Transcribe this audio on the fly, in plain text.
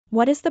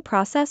What is the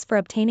process for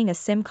obtaining a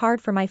SIM card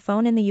for my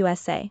phone in the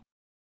USA?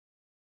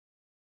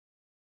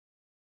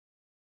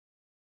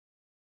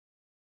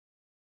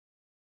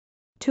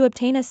 To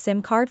obtain a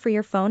SIM card for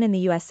your phone in the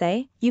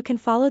USA, you can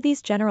follow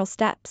these general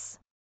steps.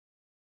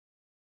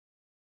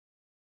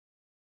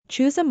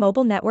 Choose a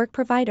mobile network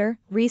provider,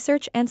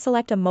 research and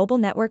select a mobile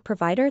network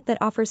provider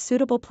that offers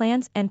suitable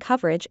plans and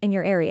coverage in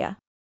your area.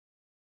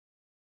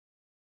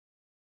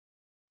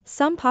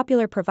 Some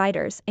popular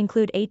providers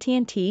include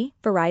AT&T,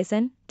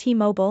 Verizon,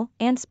 T-Mobile,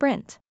 and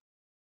Sprint.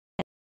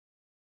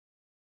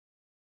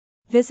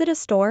 Visit a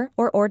store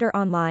or order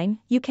online.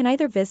 You can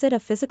either visit a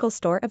physical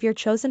store of your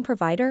chosen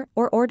provider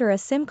or order a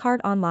SIM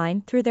card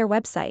online through their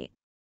website.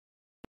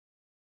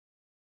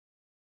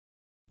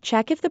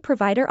 Check if the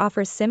provider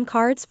offers SIM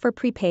cards for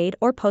prepaid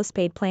or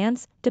postpaid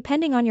plans,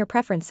 depending on your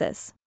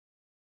preferences.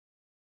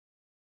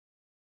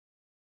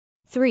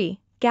 3.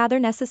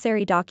 Gather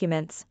necessary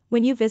documents.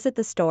 When you visit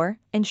the store,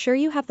 ensure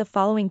you have the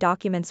following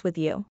documents with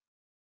you.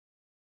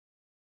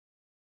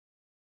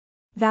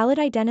 Valid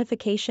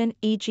identification,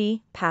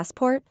 e.g.,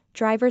 passport,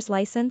 driver's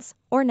license,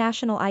 or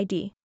national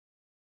ID.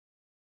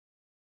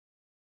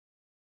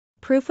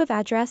 Proof of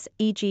address,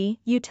 e.g.,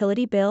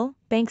 utility bill,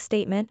 bank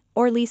statement,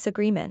 or lease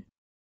agreement.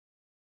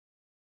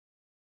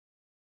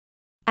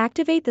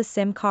 Activate the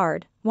SIM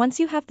card. Once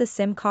you have the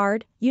SIM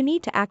card, you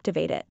need to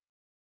activate it.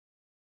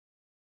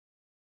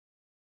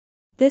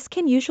 This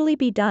can usually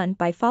be done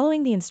by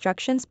following the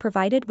instructions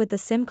provided with the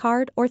SIM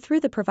card or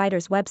through the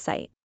provider's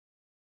website.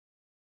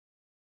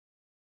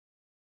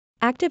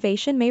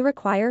 Activation may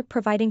require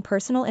providing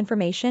personal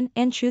information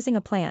and choosing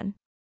a plan.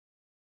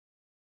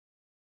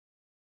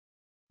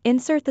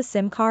 Insert the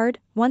SIM card.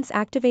 Once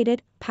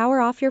activated, power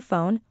off your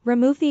phone,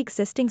 remove the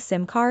existing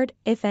SIM card,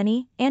 if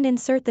any, and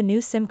insert the new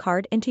SIM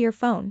card into your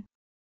phone.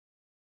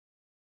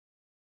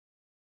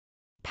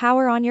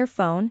 Power on your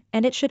phone,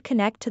 and it should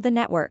connect to the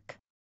network.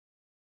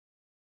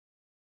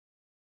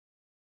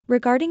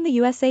 Regarding the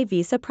USA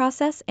visa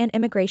process and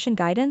immigration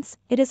guidance,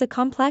 it is a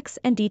complex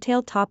and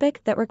detailed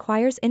topic that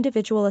requires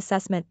individual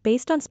assessment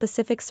based on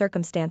specific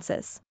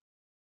circumstances.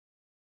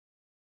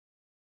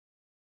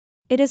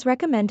 It is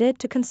recommended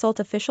to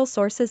consult official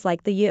sources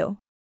like the U.S.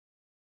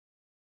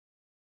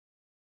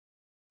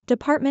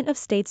 Department of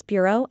State's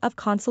Bureau of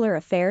Consular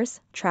Affairs,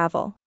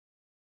 Travel,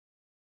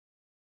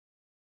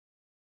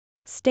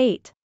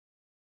 State,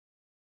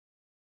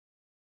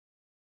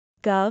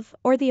 Gov,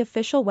 or the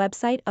official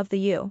website of the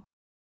U.S.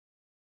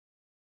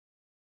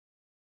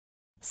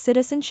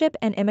 Citizenship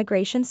and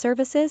Immigration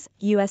Services,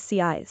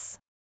 USCIS.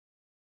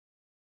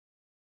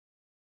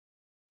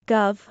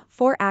 Gov,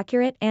 for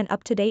accurate and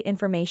up-to-date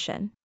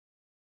information.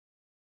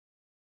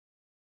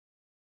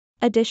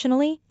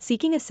 Additionally,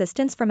 seeking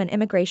assistance from an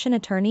immigration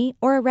attorney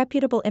or a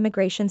reputable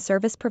immigration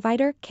service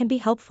provider can be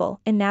helpful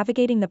in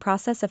navigating the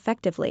process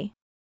effectively.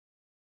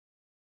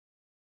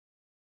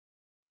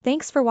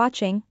 Thanks for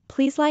watching.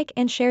 Please like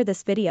and share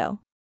this video.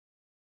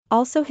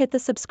 Also hit the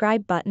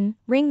subscribe button,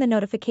 ring the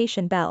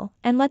notification bell,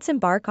 and let's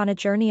embark on a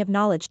journey of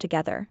knowledge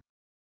together.